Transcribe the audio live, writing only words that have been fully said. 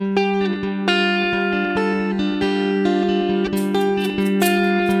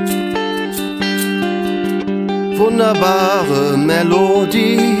Wunderbare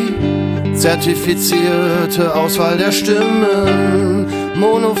Melodie, zertifizierte Auswahl der Stimmen,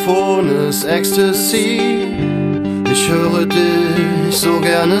 monophones Ecstasy. Ich höre dich so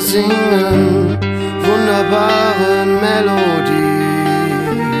gerne singen, wunderbare Melodie.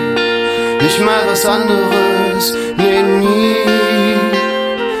 Nicht mal was anderes, nee, nie,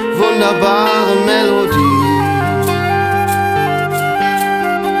 wunderbare Melodie.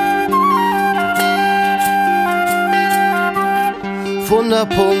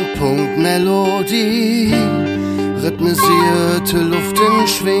 Melodie, rhythmisierte Luft in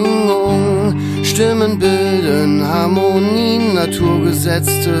Schwingung, Stimmen bilden Harmonien,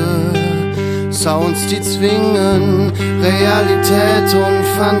 naturgesetzte Sounds, die zwingen Realität und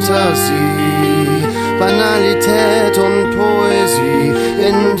Fantasie, Banalität und Poesie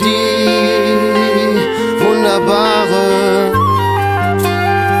in die wunderbare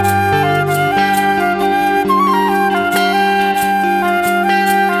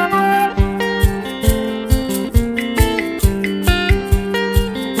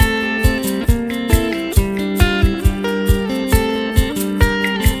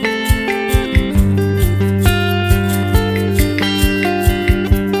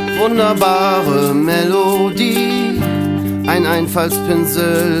Wunderbare Melodie, ein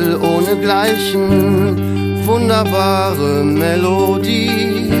Einfallspinsel ohnegleichen. Wunderbare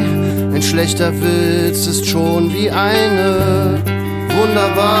Melodie, ein schlechter Witz ist schon wie eine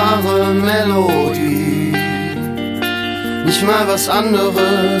wunderbare Melodie. Nicht mal was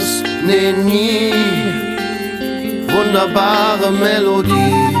anderes, nee, nie, wunderbare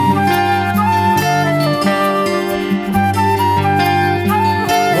Melodie.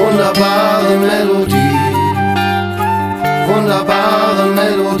 Wunderbare Melodie, wunderbare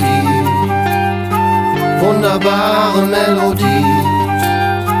Melodie, wunderbare Melodie.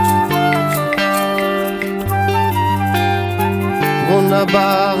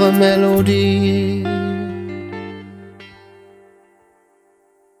 Wunderbare Melodie.